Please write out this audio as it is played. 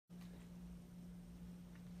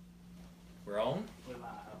We're on. We're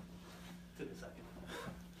live. Took a second.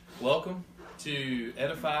 Welcome to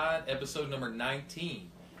Edified, episode number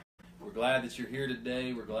 19. We're glad that you're here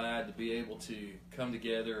today. We're glad to be able to come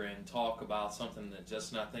together and talk about something that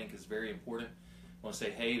Justin and I think is very important. I want to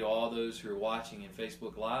say hey to all those who are watching in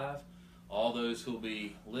Facebook Live, all those who will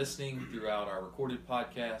be listening throughout our recorded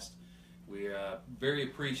podcast. We're very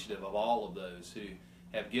appreciative of all of those who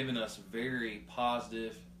have given us very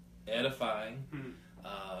positive, edifying,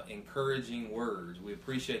 encouraging words. We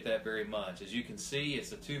appreciate that very much. As you can see,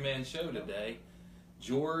 it's a two-man show today.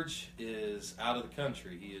 George is out of the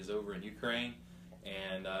country. He is over in Ukraine,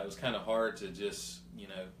 and it was kind of hard to just,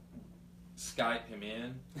 Skype him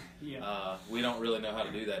in. Yeah. We don't really know how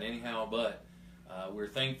to do that anyhow, but we're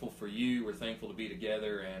thankful for you. We're thankful to be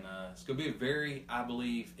together, and it's going to be a very, I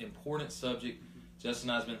believe, important subject.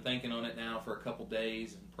 Justin and I have been thinking on it now for a couple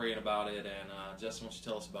days and praying about it, and Justin, why don't you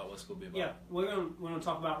tell us about what it's going to be about? Yeah, we're going to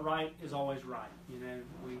talk about right is always right.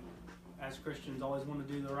 We as Christians always want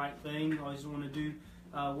to do the right thing, always want to do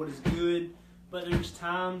what is good, but there's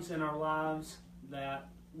times in our lives that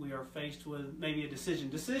we are faced with maybe a decision.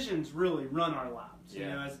 Decisions really run our lives.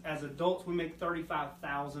 Yeah. As adults, we make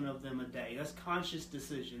 35,000 of them a day. That's conscious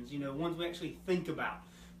decisions, ones we actually think about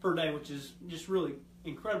per day, which is just really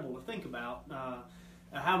incredible to think about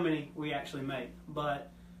how many we actually make.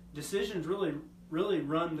 But decisions really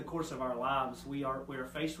run the course of our lives. We are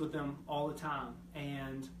faced with them all the time,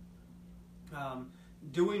 and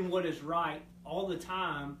doing what is right all the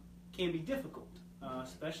time can be difficult,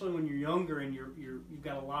 especially when you're younger and you've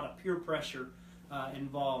got a lot of peer pressure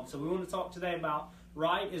involved. So we want to talk today about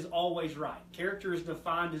right is always right. Character is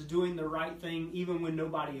defined as doing the right thing even when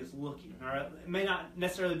nobody is looking. All right? It may not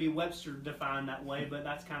necessarily be Webster defined that way, but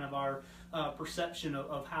that's kind of our perception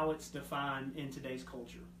of how it's defined in today's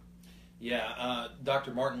culture. Yeah,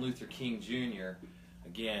 Dr. Martin Luther King Jr.,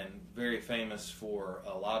 again, very famous for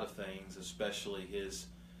a lot of things, especially his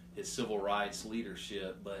civil rights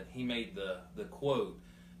leadership, but he made the quote,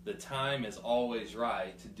 "The time is always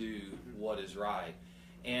right to do what is right."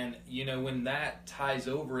 And, when that ties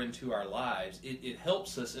over into our lives, it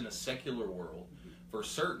helps us in a secular world for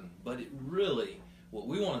certain, but it really, what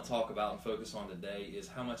we want to talk about and focus on today is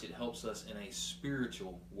how much it helps us in a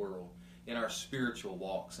spiritual world, in our spiritual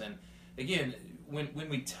walks. And again, when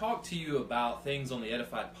we talk to you about things on the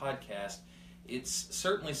Edified podcast, it's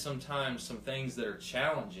certainly sometimes some things that are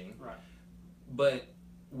challenging, Right. but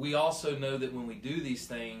we also know that when we do these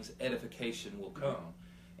things, edification will come.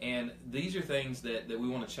 And these are things that we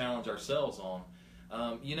want to challenge ourselves on,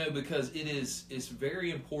 because it's very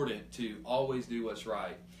important to always do what's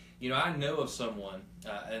right. I know of someone,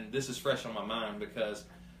 and this is fresh on my mind because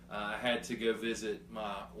I had to go visit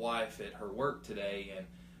my wife at her work today, and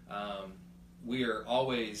we are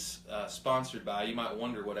always sponsored by, you might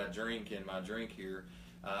wonder what I drink in my drink here.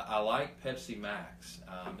 I like Pepsi Max.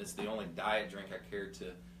 It's the only diet drink I care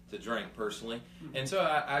to drink personally, and so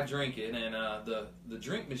I drink it. And the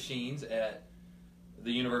drink machines at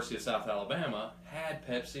the University of South Alabama had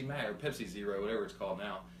Pepsi Max or Pepsi Zero, whatever it's called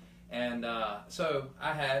now. And so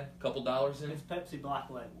I had a couple dollars in it. It's Pepsi Black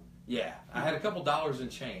Label. Yeah, I had a couple dollars in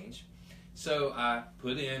change. So I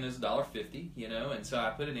put in as $1.50, and so I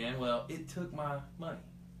put it in. Well, it took my money.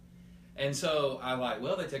 And so I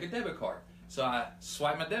they take a debit card. So I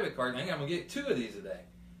swipe my debit card and I think I'm going to get 2 of these a day.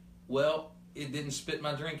 Well, it didn't spit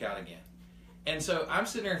my drink out again. And so I'm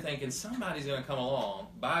sitting there thinking somebody's going to come along,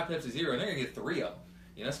 buy a Pepsi Zero, and they're going to get 3 of them.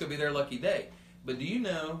 It's going to be their lucky day. But do you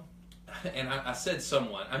know, and I said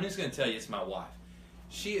someone, I'm just going to tell you it's my wife.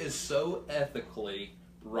 She is so ethically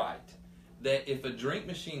right that if a drink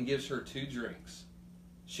machine gives her 2 drinks,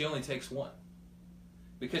 she only takes 1.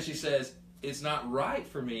 Because she says, it's not right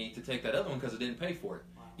for me to take that other one because I didn't pay for it.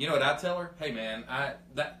 Wow. You know what I tell her? Hey man,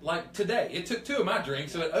 like today, it took 2 of my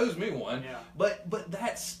drinks, so it owes me 1. Yeah. But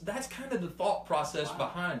that's kind of the thought process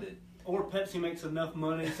behind it. Or Pepsi makes enough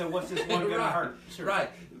money, so what's this one going to hurt? Sure. Right.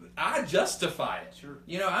 I justify it. Sure.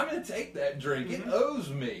 I'm going to take that drink. It owes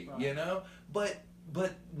me, Right.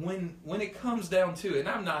 But when it comes down to it, and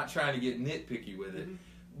I'm not trying to get nitpicky with it,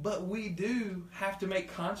 but we do have to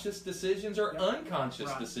make conscious decisions or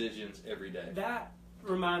unconscious decisions every day. That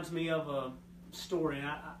reminds me of a story, and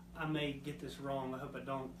I may get this wrong. I hope I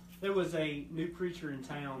don't. There was a new preacher in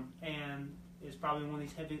town, and it's probably one of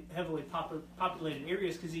these heavily populated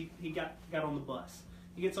areas because he got on the bus.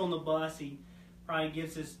 He gets on the bus. He probably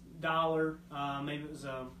gives his $1. Maybe it was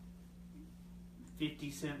a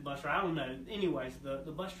 50-cent bus ride. I don't know. Anyways,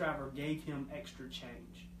 the bus driver gave him extra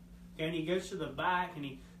change. Okay, and he goes to the back and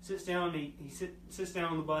he sits down. He sits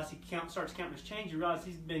down on the bus. He starts counting his change. He realizes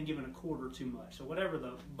he's been given a quarter too much. So whatever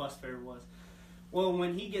the bus fare was. Well,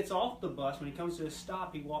 when he gets off the bus, when he comes to a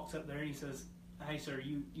stop, he walks up there and he says, "Hey, sir,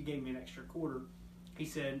 you gave me an extra quarter." He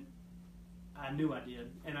said, "I knew I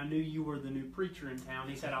did, and I knew you were the new preacher in town."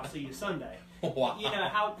 He said, "I'll see you Sunday." Wow. You know,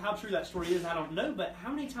 how true that story is, I don't know, but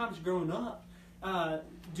how many times growing up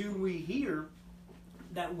do we hear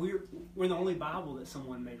that we're the only Bible that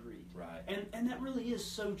someone may read? Right. And that really is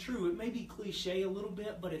so true. It may be cliche a little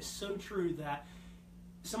bit, but it's so true that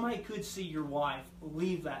somebody could see your wife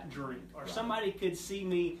leave that drink, or somebody could see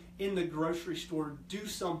me in the grocery store do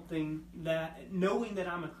something that, knowing that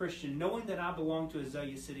I'm a Christian, knowing that I belong to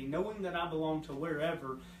Azalea City, knowing that I belong to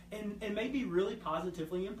wherever, and may be really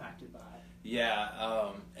positively impacted by it.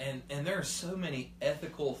 Yeah, and there are so many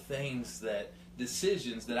ethical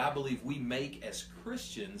decisions that I believe we make as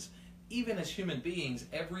Christians, even as human beings,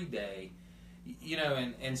 every day. You know,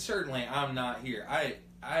 and certainly I'm not here. I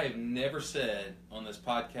have never said on this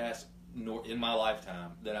podcast, nor in my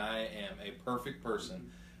lifetime, that I am a perfect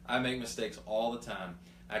person. I make mistakes all the time.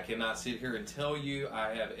 I cannot sit here and tell you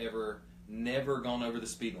I have never gone over the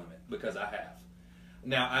speed limit, because I have.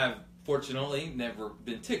 Now, I've fortunately never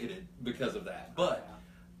been ticketed because of that, but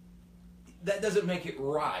that doesn't make it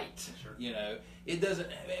right. Sure. You know, it doesn't.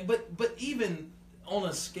 But even on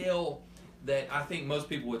a scale that I think most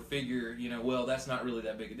people would figure, you know, well, that's not really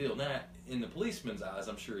that big a deal. Now, in the policeman's eyes,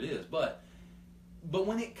 I'm sure it is. But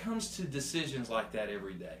when it comes to decisions like that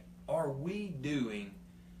every day, are we doing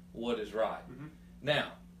what is right? Mm-hmm.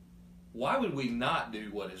 Now, why would we not do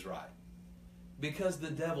what is right? Because the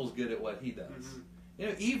devil's good at what he does. Mm-hmm. You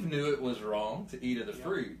know, Eve knew it was wrong to eat of the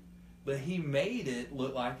fruit, but he made it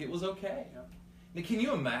look like it was okay. Yep. Now, can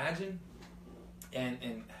you imagine?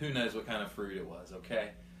 And who knows what kind of fruit it was, okay?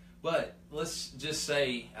 But let's just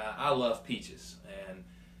say I love peaches, and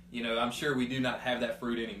you know, I'm sure we do not have that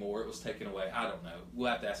fruit anymore. It was taken away. I don't know.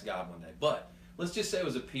 We'll have to ask God one day. But let's just say it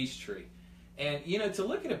was a peach tree. And, you know, to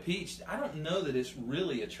look at a peach, I don't know that it's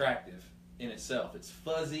really attractive in itself. It's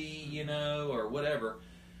fuzzy, you know, or whatever.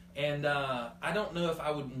 And I don't know if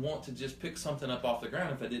I would want to just pick something up off the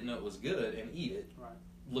ground if I didn't know it was good and eat it, Right.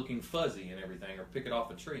 looking fuzzy and everything, or pick it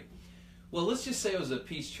off a tree. Well, let's just say it was a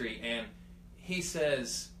peach tree, and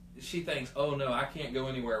she thinks, oh, no, I can't go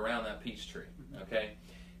anywhere around that peach tree, okay?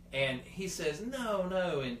 And he says,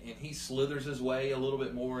 no, and he slithers his way a little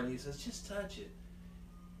bit more, and he says, just touch it.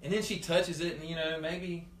 And then she touches it, and, you know,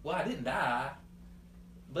 maybe, well, I didn't die,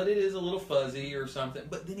 but it is a little fuzzy or something.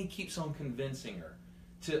 But then he keeps on convincing her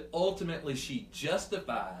to ultimately she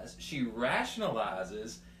justifies, she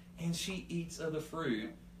rationalizes, and she eats of the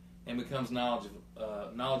fruit and becomes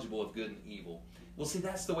knowledgeable of good and evil. Well, see,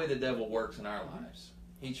 that's the way the devil works in our lives.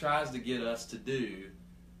 He tries to get us to do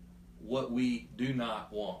what we do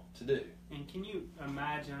not want to do. And can you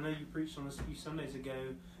imagine, I know you preached on this a few Sundays ago,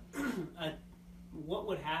 what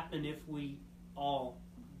would happen if we all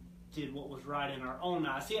did what was right in our own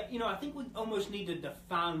eyes? See, you know, I think we almost need to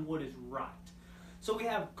define what is right. So we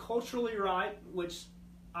have culturally right, which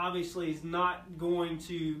obviously is not going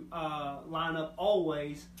to line up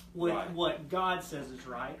always with what God says is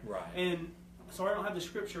right. Right. And so I don't have the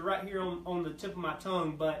scripture right here on the tip of my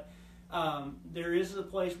tongue, but there is a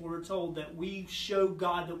place where we're told that we show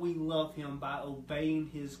God that we love Him by obeying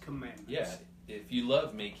His commandments. Yeah, if you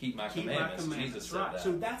love me, keep my commandments. Jesus said right. that.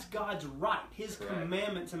 So that's God's right, His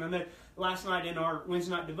commandments. And I know last night in our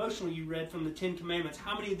Wednesday night devotional, you read from the 10 Commandments.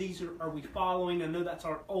 How many of these are we following? I know that's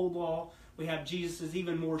our old law. We have Jesus'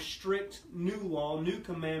 even more strict new law, new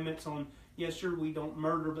commandments on, yes, sure, we don't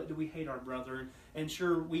murder, but do we hate our brother? And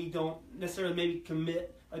sure, we don't necessarily maybe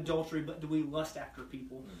commit adultery, but do we lust after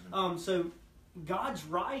people? Mm-hmm. So God's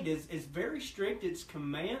right is very strict. It's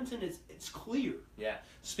commands and it's clear. Yeah.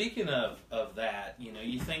 Speaking of that, you know,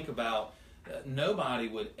 you think about nobody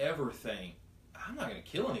would ever think, I'm not going to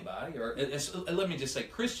kill anybody. Or let me just say,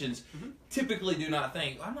 Christians typically do not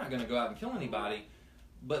think, I'm not going to go out and kill anybody.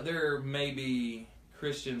 But there may be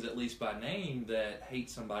Christians, at least by name, that hate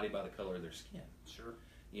somebody by the color of their skin. Sure.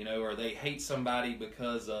 You know, or they hate somebody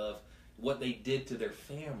because of what they did to their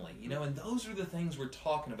family. You know, and those are the things we're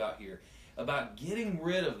talking about here. About getting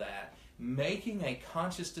rid of that, making a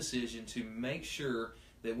conscious decision to make sure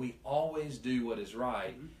that we always do what is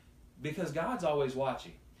right, because God's always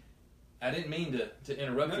watching. I didn't mean to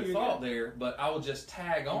interrupt your thought there, but I will just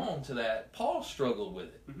tag on to that. Paul struggled with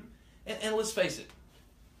it. And let's face it,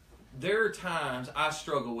 there are times I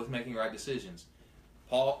struggle with making right decisions.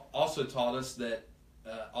 Paul also taught us that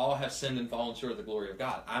all have sinned and fallen short of the glory of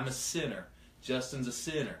God. I'm a sinner. Justin's a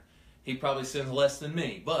sinner. He probably sins less than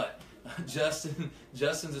me, but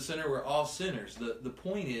Justin's a sinner. We're all sinners. The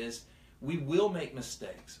point is, we will make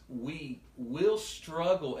mistakes. We will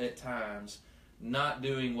struggle at times not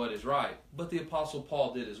doing what is right. But the Apostle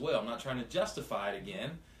Paul did as well. I'm not trying to justify it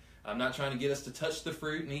again. I'm not trying to get us to touch the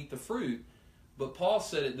fruit and eat the fruit. But Paul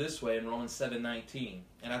said it this way in Romans 7:19,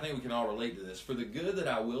 and I think we can all relate to this. For the good that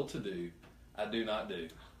I will to do, I do not do.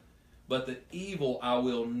 But the evil I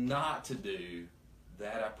will not to do,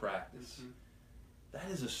 that I practice. Mm-hmm. That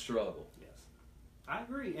is a struggle. Yes, I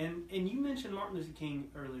agree. And you mentioned Martin Luther King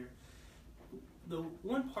earlier. The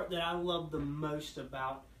one part that I love the most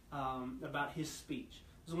about his speech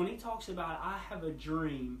is when he talks about, I have a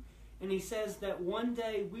dream. And he says that one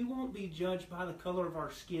day we won't be judged by the color of our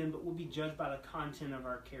skin, but we'll be judged by the content of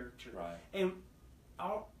our character. Right. And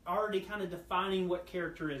already kind of defining what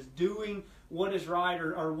character is, doing what is right,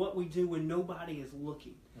 or what we do when nobody is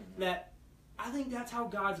looking. Mm-hmm. That I think that's how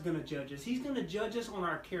God's going to judge us. He's going to judge us on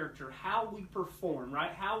our character, how we perform,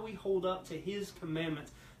 right? How we hold up to His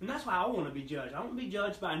commandments. And that's why I want to be judged. I don't want to be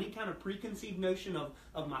judged by any kind of preconceived notion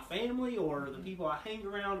of my family or the people I hang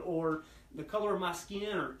around or the color of my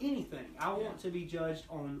skin or anything. I want to be judged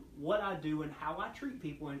on what I do and how I treat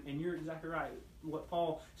people. And you're exactly right. What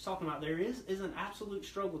Paul is talking about there is an absolute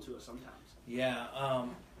struggle to us sometimes. Yeah.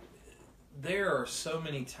 There are so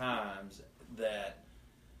many times that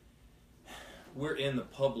we're in the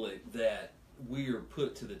public that we are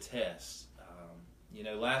put to the test.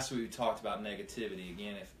 Last week we talked about negativity.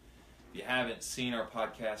 Again, if you haven't seen our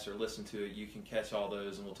podcast or listened to it, you can catch all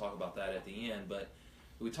those, and we'll talk about that at the end. But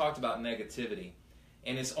we talked about negativity,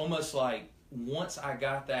 and it's almost like once I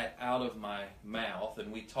got that out of my mouth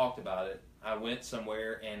and we talked about it, I went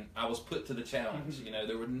somewhere and I was put to the challenge. Mm-hmm.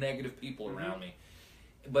 There were negative people around me.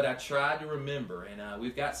 But I tried to remember, and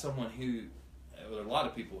we've got someone there are a lot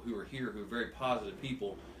of people who are here who are very positive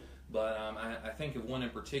people, but I think of one in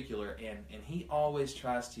particular, and he always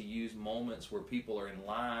tries to use moments where people are in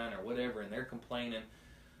line or whatever, and they're complaining,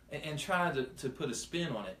 and try to put a spin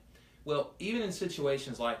on it. Well, even in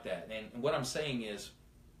situations like that, and what I'm saying is,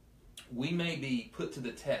 we may be put to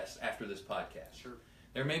the test after this podcast. Sure.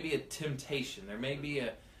 There may be a temptation. There may be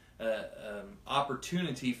a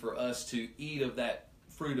opportunity for us to eat of that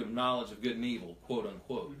fruit of knowledge of good and evil, quote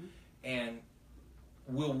unquote. Mm-hmm. And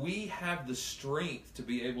will we have the strength to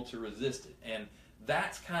be able to resist it? And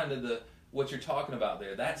that's kind of what you're talking about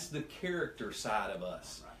there. That's the character side of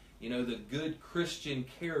us. Right. The good Christian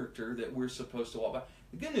character that we're supposed to walk by.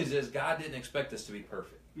 The good news is God didn't expect us to be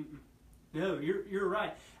perfect. Mm-mm. No, you're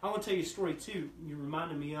right. I want to tell you a story too. You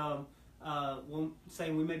reminded me of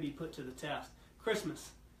saying we may be put to the test.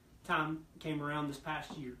 Christmas time came around this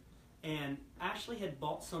past year, and Ashley had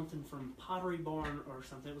bought something from Pottery Barn or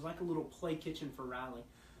something. It was like a little play kitchen for Riley.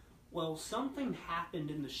 Well, something happened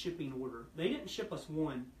in the shipping order. They didn't ship us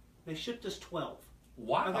one. They shipped us 12.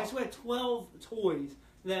 Wow. Okay, so we had 12 toys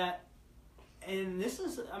that, and this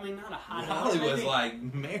is, not a high Riley was like,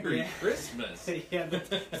 Merry Christmas. Yeah,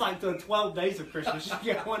 it's like the 12 days of Christmas. You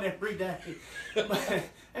get one every day. But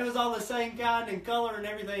it was all the same kind and color and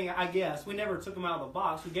everything, I guess. We never took them out of the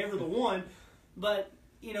box. We gave her the one. But,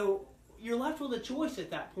 you're left with a choice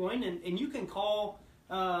at that point, and you can call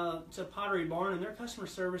to Pottery Barn, and their customer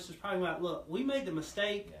service is probably like, look, we made the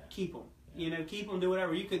mistake, keep them. Keep them, do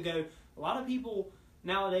whatever. You could go, a lot of people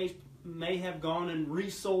nowadays may have gone and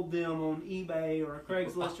resold them on eBay or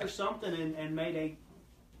Craigslist or something and made a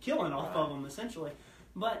killing off of them, essentially.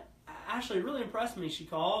 But Ashley really impressed me. She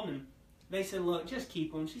called, and they said, look, just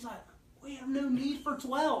keep them. She's like, we have no need for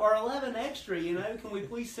 12 or 11 extra, Can we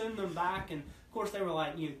please send them back? And, of course, they were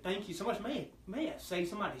like, thank you so much. May have saved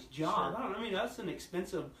somebody's job. Sure. I don't know. That's an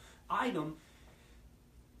expensive item.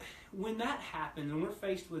 When that happens, and we're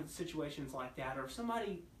faced with situations like that, or if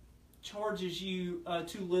somebody charges you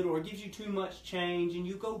too little or gives you too much change, and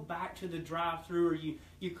you go back to the drive-thru, or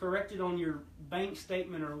you correct it on your bank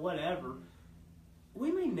statement or whatever,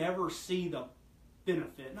 we may never see the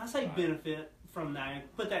benefit. And I say benefit from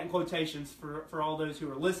that, put that in quotations for all those who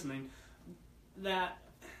are listening, that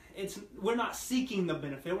we're not seeking the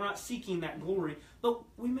benefit, we're not seeking that glory, but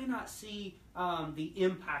we may not see the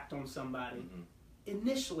impact on somebody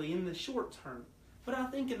initially in the short term. But I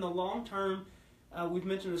think in the long term, we've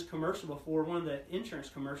mentioned this commercial before, one of the insurance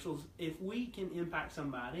commercials, if we can impact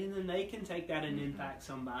somebody and then they can take that and impact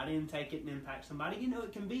somebody and take it and impact somebody,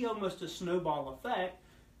 it can be almost a snowball effect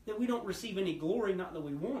that we don't receive any glory, not that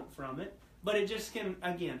we want from it, but it just can,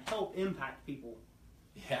 again, help impact people.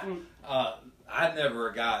 Yeah. I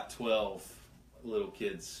never got 12 little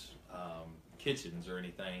kids' kitchens or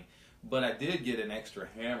anything, but I did get an extra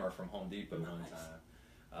hammer from Home Depot one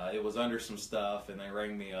time. It was under some stuff, and they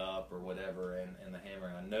rang me up or whatever, and the hammer,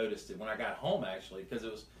 and I noticed it when I got home, actually, because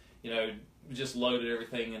it was, just loaded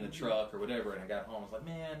everything in the truck or whatever, and I got home, I was like,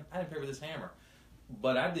 man, I didn't pay for this hammer.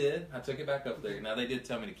 but I did. I took it back up there. Now, they did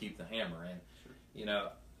tell me to keep the hammer, and, you know,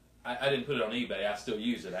 I didn't put it on eBay. I still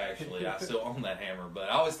use it, actually. I still own that hammer. But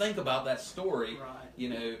I always think about that story. Right. You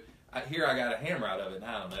know, here I got a hammer out of it, and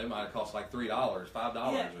I don't know, it might have cost like $3, $5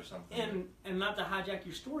 or something. And not to hijack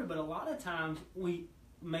your story, but a lot of times we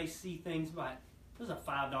may see things like, this is a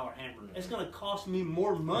 $5 hammer. It's going to cost me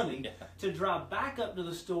more money to drive back up to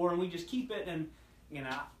the store, and we just keep it, and, you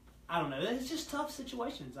know, I don't know. It's just tough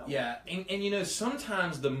situations. And you know,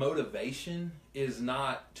 sometimes the motivation is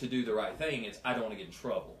not to do the right thing. It's, I don't want to get in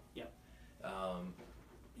trouble. Yep.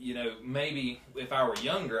 You know, maybe if I were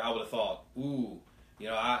younger, I would have thought, ooh, you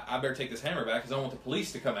know, I better take this hammer back because I don't want the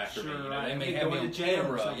police to come after me. You know, right. They may have me on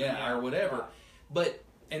camera, or whatever. Right. But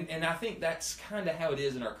and I think that's kind of how it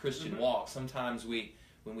is in our Christian walk. Sometimes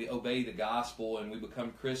when we obey the gospel and we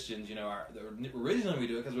become Christians, you know, originally we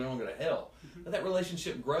do it because we don't want to go to hell. But that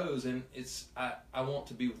relationship grows, and it's I want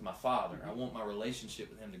to be with my Father. I want my relationship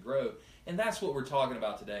with Him to grow, and that's what we're talking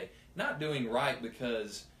about today. Not doing right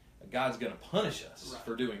because God's going to punish us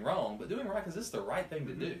for doing wrong, but doing right because it's the right thing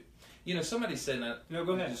to do. You know, somebody said, no,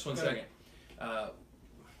 go ahead. Just one second.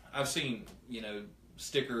 I've seen, you know,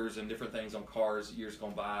 stickers and different things on cars years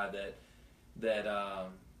gone by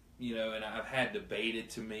that you know, and I've had debated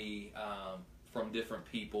to me from different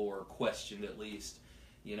people, or questioned at least.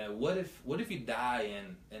 You know, what if you die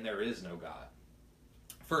and there is no God?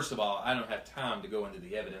 First of all, I don't have time to go into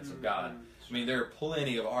the evidence of God. I mean, there are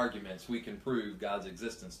plenty of arguments we can prove God's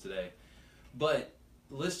existence today. But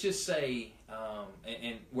let's just say,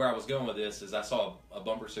 and where I was going with this is I saw a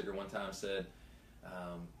bumper sticker one time said,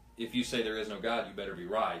 if you say there is no God, you better be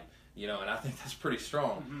right. You know, and I think that's pretty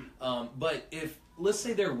strong. But if, let's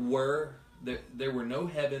say there were no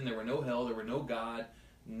heaven, there were no hell, there were no God,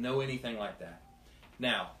 no anything like that.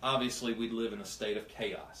 Now, obviously, we'd live in a state of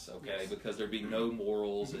chaos, okay, because there'd be no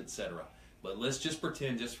morals, etc. But let's just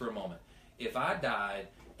pretend just for a moment. If I died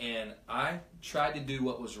and I tried to do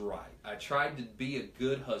what was right, I tried to be a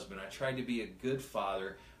good husband, I tried to be a good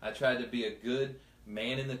father, I tried to be a good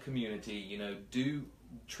man in the community, you know,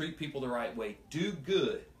 treat people the right way, do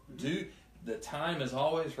good, the time is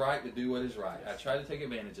always right to do what is right. I try to take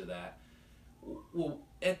advantage of that. Well,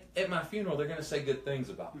 at my funeral, they're going to say good things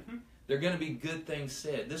about me. They're going to be good things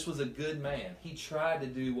said. This was a good man. He tried to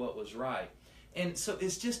do what was right. And so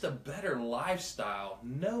it's just a better lifestyle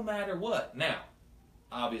no matter what. Now,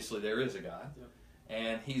 obviously there is a God,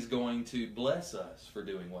 and He's going to bless us for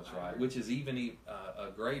doing what's right, which is even a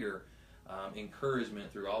greater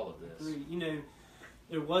encouragement through all of this. You know,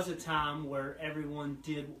 there was a time where everyone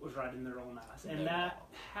did what was right in their own eyes, and that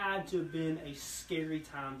had to have been a scary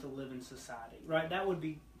time to live in society, right? That would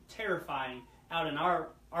be terrifying out in our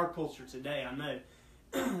culture today, I know.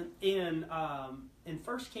 In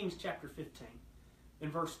 1 Kings chapter 15, in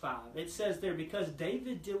verse 5, it says there, because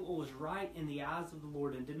David did what was right in the eyes of the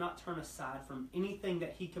Lord and did not turn aside from anything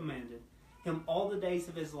that He commanded him all the days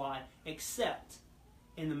of his life, except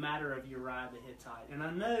in the matter of Uriah the Hittite. And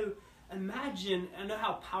I know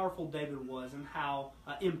how powerful David was and how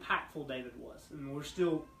impactful David was. And we're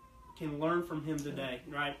still can learn from him today,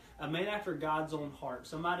 right? A man after God's own heart.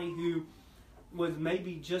 Somebody who was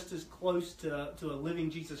maybe just as close to a living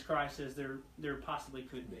Jesus Christ as there possibly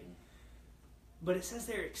could be. But it says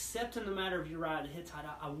there, except in the matter of Uriah the Hittite,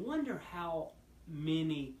 I wonder how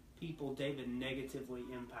many people David negatively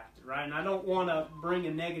impacted, right? And I don't want to bring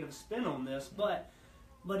a negative spin on this, but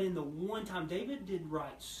in the one time, David did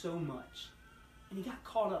right so much, and he got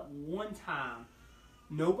caught up one time.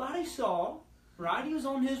 Nobody saw, right? He was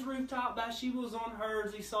on his rooftop, Bathsheba was on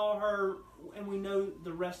hers, he saw her, and we know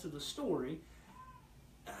the rest of the story.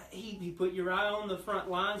 He put Uriah on the front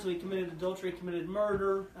line, so he committed adultery, committed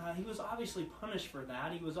murder. He was obviously punished for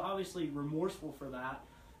that. He was obviously remorseful for that.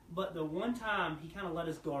 But the one time he kind of let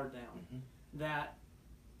his guard down, that,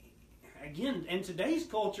 again, in today's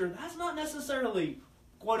culture, that's not necessarily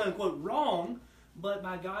quote-unquote wrong, but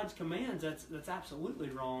by God's commands, that's absolutely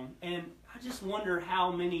wrong. And I just wonder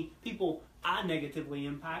how many people I negatively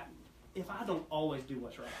impact if I don't always do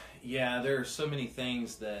what's right. Yeah, there are so many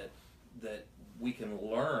things that we can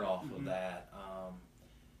learn off of that.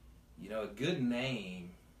 You know, a good name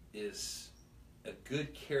is a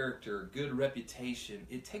good character, a good reputation.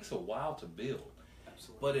 It takes a while to build.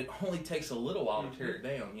 Absolutely. But it only takes a little while to tear it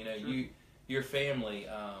down. You know, your family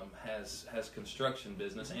has construction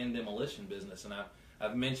business and demolition business, and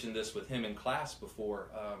I've mentioned this with him in class before.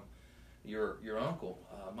 Your uncle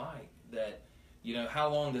Mike, that, you know, how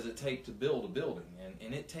long does it take to build a building?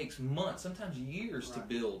 And it takes months, sometimes years to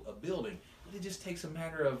build a building. But it just takes a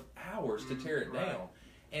matter of hours to tear it down.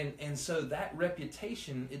 And so that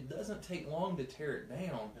reputation, it doesn't take long to tear it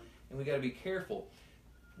down. and we got to be careful.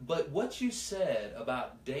 But what you said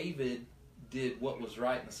about David did what was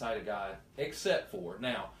right in the sight of God, except for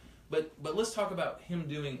now. But let's talk about him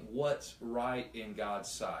doing what's right in God's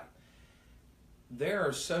sight. There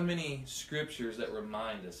are so many scriptures that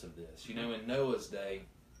remind us of this. You know, in Noah's day,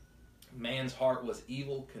 man's heart was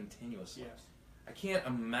evil continuously. Yes. I can't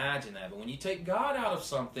imagine that. But when you take God out of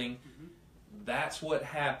something, that's what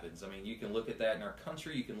happens. I mean, you can look at that in our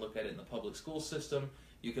country. You can look at it in the public school system.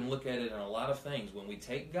 You can look at it in a lot of things. When we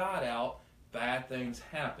take God out, bad things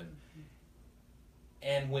happen.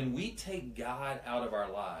 And when we take God out of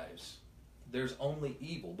our lives, there's only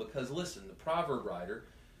evil. Because listen, the proverb writer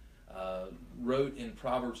wrote in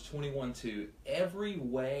Proverbs 21:2, every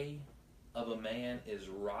way of a man is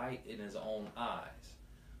right in his own eyes,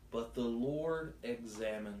 but the Lord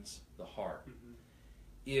examines the heart.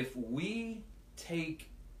 If we take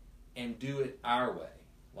and do it our way,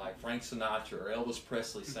 like Frank Sinatra or Elvis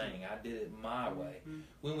Presley saying, I did it my way.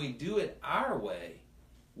 When we do it our way,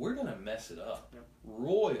 we're going to mess it up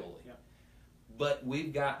royally. But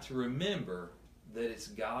we've got to remember that it's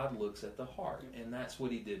God looks at the heart. And that's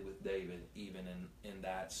what he did with David, even in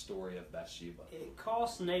that story of Bathsheba. It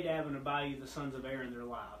cost Nadab and Abihu, the sons of Aaron, their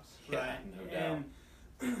lives. Right? No doubt.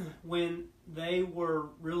 And when they were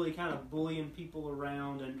really kind of bullying people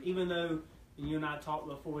around, and even though, and you and I talked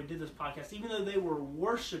before we did this podcast, even though they were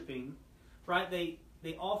worshiping, right, they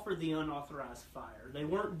offered the unauthorized fire. They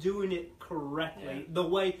weren't doing it correctly,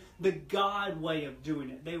 the God way of doing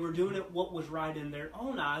it. They were doing it what was right in their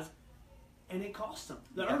own eyes, and it cost them.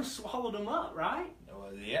 The earth swallowed them up, right?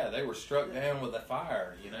 Well, yeah, they were struck down with a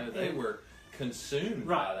fire. You know, they were consumed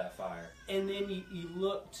by that fire. And then you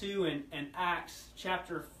look to in Acts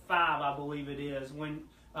chapter 5, I believe it is, when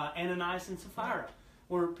Ananias and Sapphira,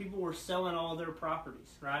 where people were selling all their properties,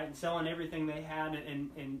 right, and selling everything they had,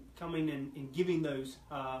 and coming and giving those,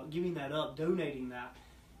 giving that up, donating that,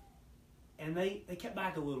 and they kept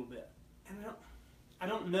back a little bit. And I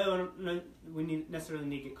don't know. We necessarily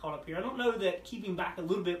need to get caught up here. I don't know that keeping back a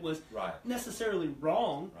little bit was necessarily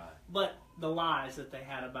wrong, but the lies that they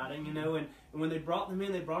had about it, you know, and when they brought them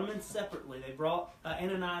in separately. They brought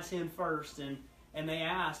Ananias in first, and they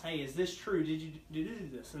asked, hey, is this true? Did you do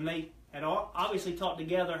this? And they had obviously talked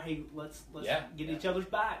together, hey, let's get each other's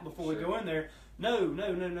back before we go in there. No.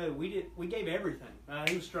 We gave everything.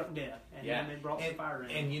 He was struck dead. And then they brought some fire in.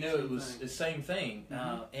 And, you know, it was the same thing.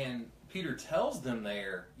 And Peter tells them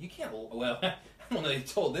there, you can't, well, I don't know if he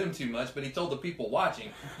told them too much, but he told the people watching,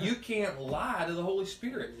 you can't lie to the Holy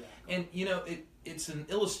Spirit. Exactly. And, you know, it's an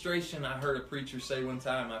illustration I heard a preacher say one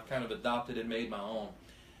time. I've kind of adopted and made my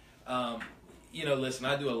own. You know, listen,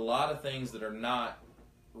 I do a lot of things that are not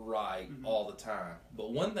right all the time.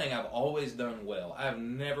 But one thing I've always done well, I've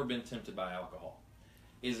never been tempted by alcohol.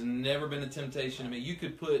 It's never been a temptation to me. You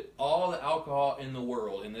could put all the alcohol in the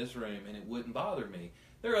world in this room and it wouldn't bother me.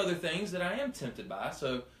 There are other things that I am tempted by.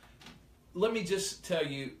 So let me just tell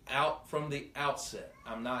you out from the outset,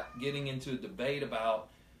 I'm not getting into a debate about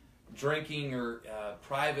drinking or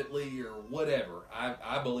privately or whatever.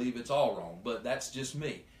 I believe it's all wrong, but that's just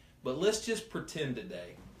me. But let's just pretend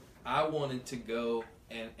today I wanted to go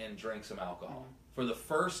and drink some alcohol for the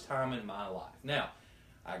first time in my life. Now,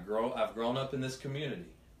 I've grown up in this community,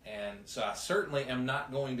 and so I certainly am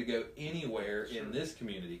not going to go anywhere in this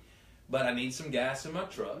community, but I need some gas in my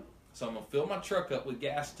truck, so I'm going to fill my truck up with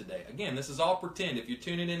gas today. Again, this is all pretend. If you're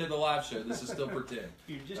tuning into the live show, this is still pretend.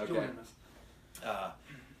 You're just joining us.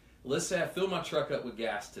 Let's say I fill my truck up with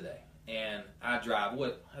gas today, and I drive,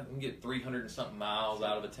 I can get 300 and something miles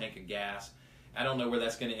out of a tank of gas. I don't know where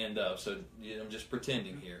that's going to end up, so I'm just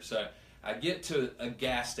pretending here. So I get to a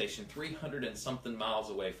gas station 300 and something miles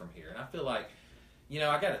away from here, and I feel like, you know,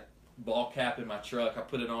 I got a ball cap in my truck. I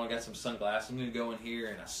put it on. I got some sunglasses. I'm going to go in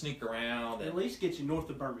here, and I sneak around. At least get you north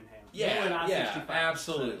of Birmingham. Yeah,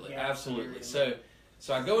 absolutely. So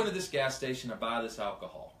I go into this gas station. I buy this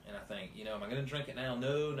alcohol, and I think, you know, am I going to drink it now?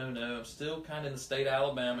 No. I'm still kind of in the state of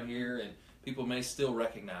Alabama here, and people may still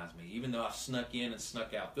recognize me, even though I snuck in and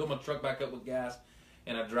snuck out. Fill my truck back up with gas,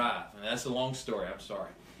 and I drive. And that's a long story. I'm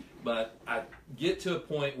sorry. But I get to a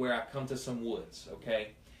point where I come to some woods,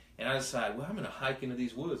 okay? And I decide, well, I'm going to hike into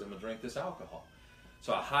these woods. I'm going to drink this alcohol.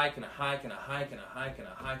 So I hike and I hike and I hike and I hike and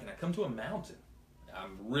I hike, and I come to a mountain.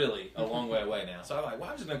 I'm really a long way away now. So I'm like,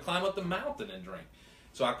 well, I'm just going to climb up the mountain and drink.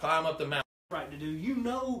 So I climb up the mountain. Right to do. You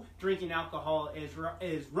know drinking alcohol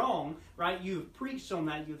is wrong, right? You've preached on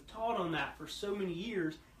that. You've taught on that for so many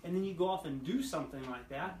years, and then you go off and do something like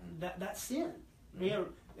that. That's sin. You know,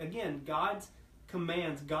 again, God's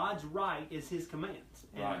commands, God's right is His commands.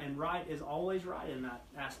 Right. And right is always right in that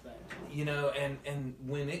aspect. You know, and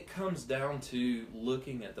when it comes down to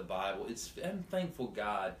looking at the Bible, I'm thankful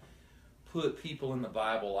God put people in the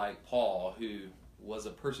Bible like Paul, who was a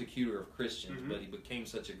persecutor of Christians, but he became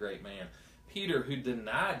such a great man. Peter, who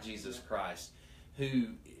denied Jesus Christ, who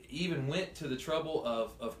even went to the trouble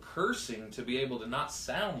of cursing to be able to not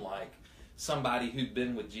sound like somebody who'd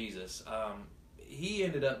been with Jesus. He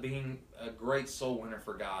ended up being a great soul winner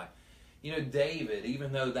for God. You know, David,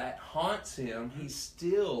 even though that haunts him, he's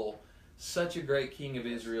still such a great king of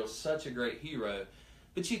Israel, such a great hero.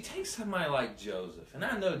 But you take somebody like Joseph, and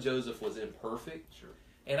I know Joseph was imperfect, Sure.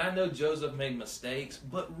 and I know Joseph made mistakes,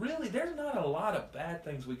 but really there's not a lot of bad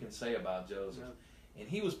things we can say about Joseph. No. And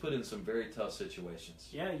he was put in some very tough situations.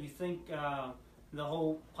 Yeah, you think the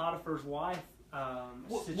whole Potiphar's wife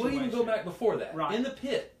situation. We'll even go back before that. Right. In the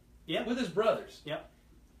pit Yep. with his brothers. Yep.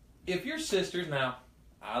 If your sisters, now,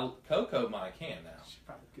 Coco might can now, She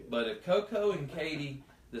probably could. but if Coco and Katie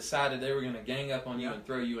decided they were going to gang up on you and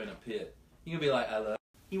throw you in a pit, you're going to be like, I love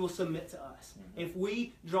He will submit to us. If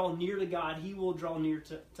we draw near to God, He will draw near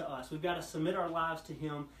to us. We've got to submit our lives to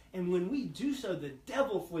Him. And when we do so, the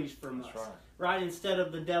devil flees from That's us. right. Right? Instead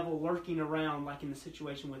of the devil lurking around like in the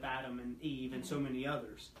situation with Adam and Eve and so many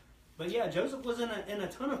others. But yeah, Joseph was in a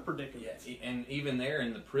ton of predicaments. Yeah, and even there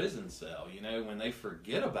in the prison cell, you know, when they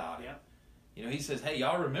forget about it, Yep. you know, he says, hey,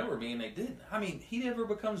 y'all remember me, and they didn't. I mean, he never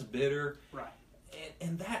becomes bitter. Right.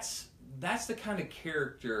 And that's the kind of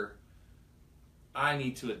character I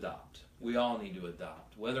need to adopt. We all need to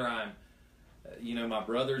adopt. Whether I'm, you know, my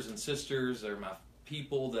brothers and sisters or my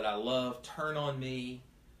people that I love turn on me,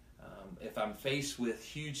 if I'm faced with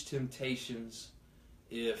huge temptations,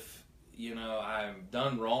 if, you know, I'm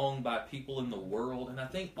done wrong by people in the world, and I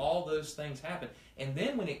think all those things happen. And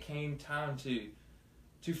then when it came time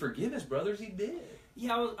to forgive his brothers, he did.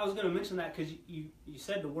 Yeah, I was going to mention that because you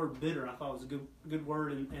said the word bitter. I thought it was a good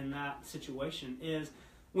word in that situation. Is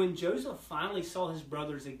when Joseph finally saw his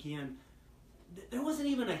brothers again, there wasn't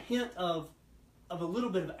even a hint of a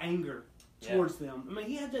little bit of anger towards them. I mean,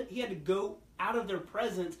 he had to go out of their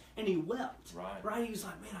presence, and he wept. Right. He was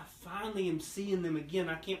like, man, I finally am seeing them again.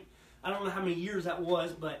 I don't know how many years that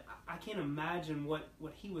was, but I can't imagine what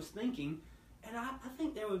he was thinking. And I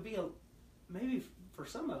think there would be maybe for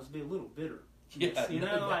some of us be a little bitter. Yeah, you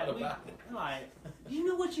know, like you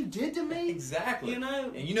know what you did to me? Exactly. You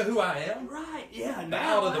know, and you know who I am? Right? Yeah.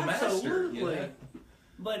 Bow to the absolutely. master. You know?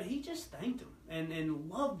 But he just thanked them and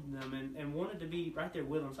loved them and wanted to be right there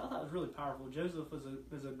with them. So I thought it was really powerful. Joseph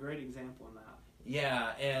was a great example in that.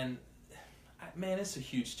 Yeah, and man, it's a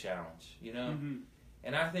huge challenge, you know. Mm-hmm.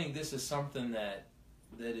 And I think this is something that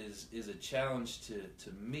is a challenge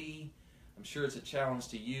to me. I'm sure it's a challenge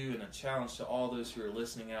to you and a challenge to all those who are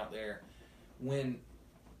listening out there. When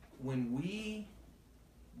we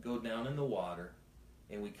go down in the water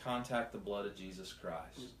and we contact the blood of Jesus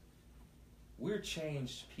Christ, we're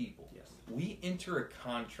changed people. Yes. We enter a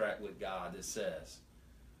contract with God that says,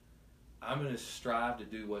 I'm going to strive to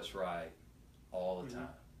do what's right all the time.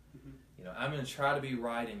 Mm-hmm. You know, I'm going to try to be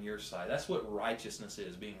right in your sight. That's what righteousness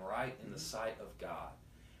is, being right in the sight of God.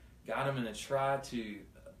 God, I'm going to try to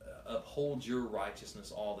uphold your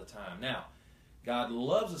righteousness all the time. Now, God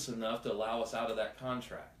loves us enough to allow us out of that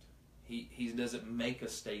contract. He doesn't make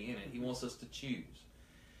us stay in it. He wants us to choose.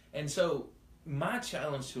 And so my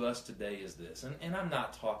challenge to us today is this, and I'm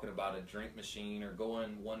not talking about a drink machine or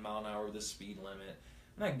going 1 mile an hour with the speed limit.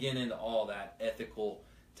 I'm not getting into all that ethical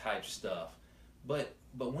type stuff. But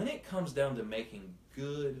when it comes down to making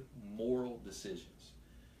good moral decisions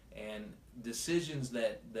and decisions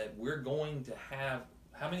that we're going to have,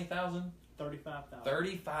 how many thousand? 35,000.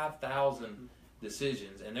 35,000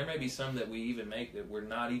 decisions, and there may be some that we even make that we're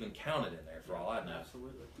not even counted in there, for all I know.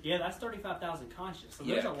 Absolutely. Yeah, that's 35,000 conscious. So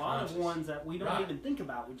there's a lot of ones that we don't even think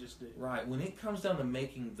about, we just do. Right. When it comes down to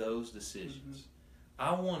making those decisions,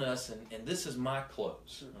 I want us, and this is my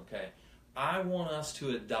close, okay? I want us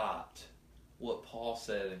to adopt what Paul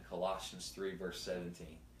said in Colossians 3, verse 17.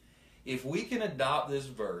 If we can adopt this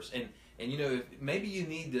verse, and you know, maybe you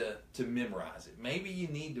need to memorize it. Maybe you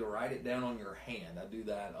need to write it down on your hand. I do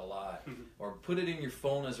that a lot. Or put it in your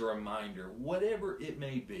phone as a reminder. Whatever it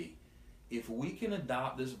may be. If we can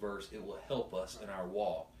adopt this verse, it will help us in our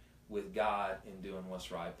walk with God in doing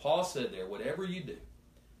what's right. Paul said there, whatever you do,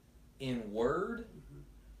 in word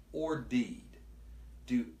or deed,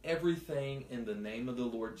 do everything in the name of the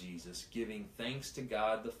Lord Jesus, giving thanks to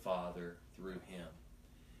God the Father through Him.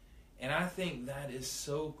 And I think that is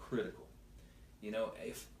so critical. You know,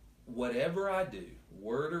 if whatever I do,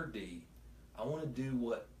 word or deed, I want to do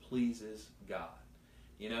what pleases God.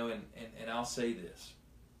 You know, and I'll say this.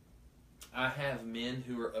 I have men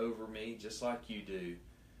who are over me, just like you do,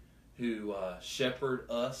 who shepherd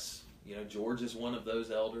us. You know, George is one of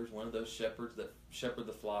those elders, one of those shepherds that shepherd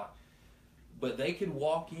the flock. But they could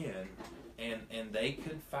walk in and they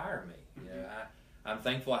could fire me. You know, I'm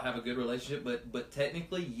thankful I have a good relationship, but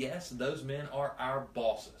technically, yes, those men are our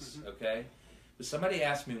bosses, okay? But somebody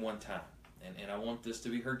asked me one time, and I want this to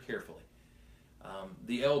be heard carefully.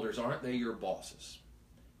 The elders, aren't they your bosses?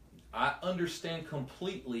 I understand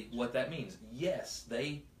completely what that means. Yes,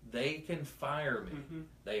 they can fire me.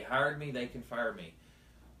 They hired me, they can fire me.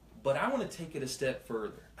 But I want to take it a step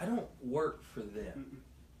further. I don't work for them.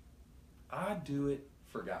 I do it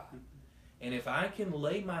for God. And if I can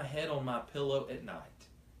lay my head on my pillow at night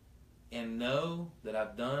and know that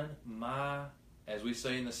I've done my, as we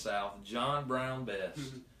say in the South, John Brown best,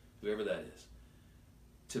 whoever that is,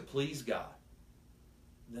 to please God,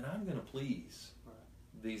 then I'm going to please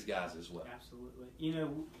these guys as well. Absolutely. You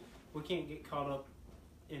know, we can't get caught up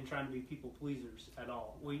in trying to be people pleasers at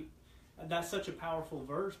all. That's such a powerful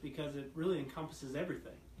verse because it really encompasses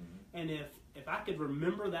everything. And if I could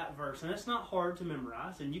remember that verse, and it's not hard to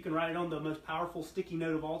memorize, and you can write it on the most powerful sticky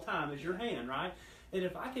note of all time is your hand, right? And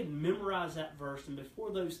if I could memorize that verse, and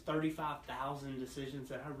before those 35,000 decisions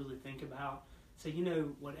that I really think about, say, you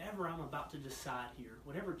know, whatever I'm about to decide here,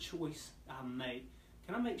 whatever choice I make,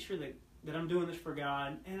 can I make sure that I'm doing this for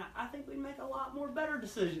God? And I think we'd make a lot more better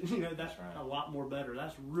decisions. You know, that's right. A lot more better.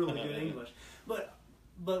 That's really good English.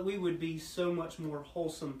 But we would be so much more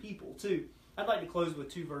wholesome people, too. I'd like to close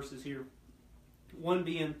with two verses here. One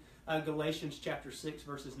being Galatians chapter 6,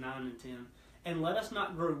 verses 9 and 10. And let us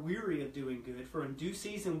not grow weary of doing good, for in due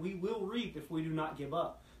season we will reap if we do not give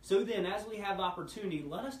up. So then, as we have opportunity,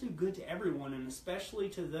 let us do good to everyone, and especially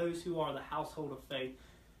to those who are the household of faith.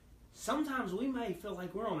 Sometimes we may feel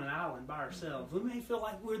like we're on an island by ourselves. We may feel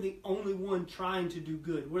like we're the only one trying to do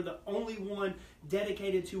good. We're the only one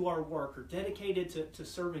dedicated to our work or dedicated to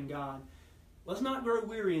serving God. Let's not grow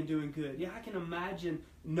weary in doing good. Yeah, I can imagine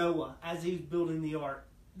Noah as he's building the ark.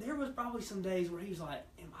 There was probably some days where he was like,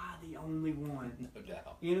 am I the only one? No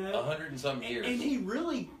doubt. You know? 100 and some years. And he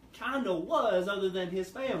really kind of was, other than his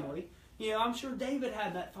family. You know, I'm sure David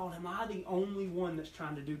had that thought, am I the only one that's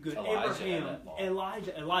trying to do good?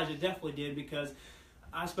 Elijah definitely did, because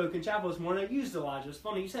I spoke in chapel this morning, I used Elijah. It's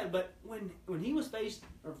funny you said it, but when he was faced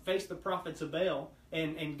the prophets of Baal,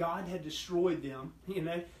 and God had destroyed them, you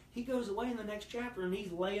know, he goes away in the next chapter and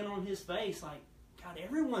he's laying on his face like, God,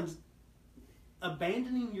 everyone's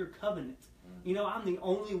abandoning your covenant. You know, I'm the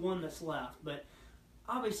only one that's left. But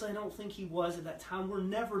obviously I don't think he was at that time. We're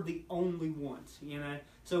never the only ones, you know.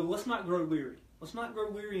 So let's not grow weary. Let's not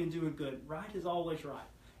grow weary in doing good. Right is always right.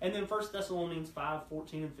 And then 1 Thessalonians 5,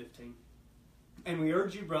 14 and 15. And we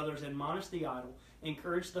urge you, brothers, admonish the idle,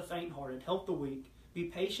 encourage the faint-hearted, help the weak, be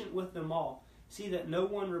patient with them all. See that no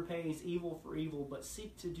one repays evil for evil, but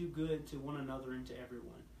seek to do good to one another and to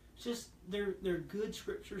everyone. It's just, they're good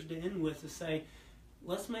scriptures to end with, to say,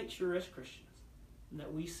 let's make sure as Christians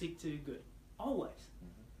that we seek to do good. Always.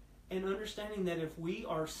 And understanding that if we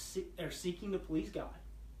are seeking to please God,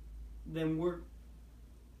 then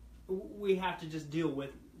we have to just deal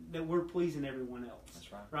with that we're pleasing everyone else. That's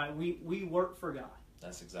right. Right? We work for God.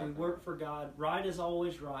 That's exactly We work for God. Right is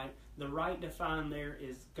always right. The right defined there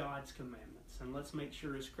is God's commandments. And let's make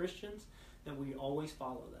sure as Christians that we always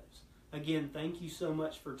follow those. Again, thank you so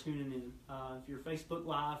much for tuning in. If you're Facebook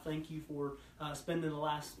Live, thank you for spending the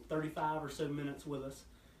last 35 or so minutes with us.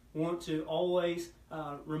 Want to always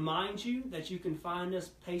remind you that you can find us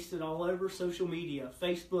pasted all over social media.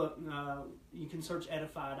 Facebook, you can search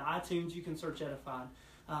Edified. iTunes, you can search Edified.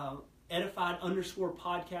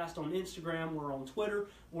 Edified_podcast on Instagram. We're on Twitter.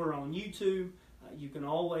 We're on YouTube. You can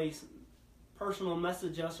always personal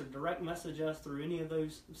message us or direct message us through any of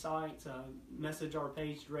those sites. Message our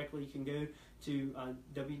page directly. You can go to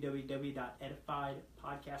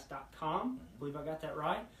www.edifiedpodcast.com. I believe I got that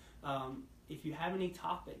right. If you have any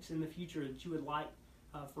topics in the future that you would like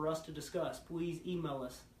for us to discuss, please email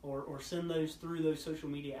us or send those through those social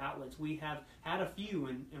media outlets. We have had a few,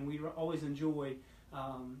 and we always enjoy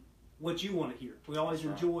what you want to hear. We always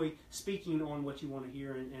enjoy speaking on what you want to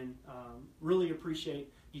hear, and really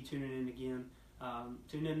appreciate you tuning in again.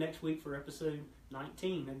 Tune in next week for episode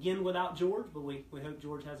 19. Again, without George, but we hope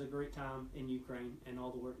George has a great time in Ukraine and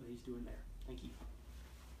all the work that he's doing there. Thank you.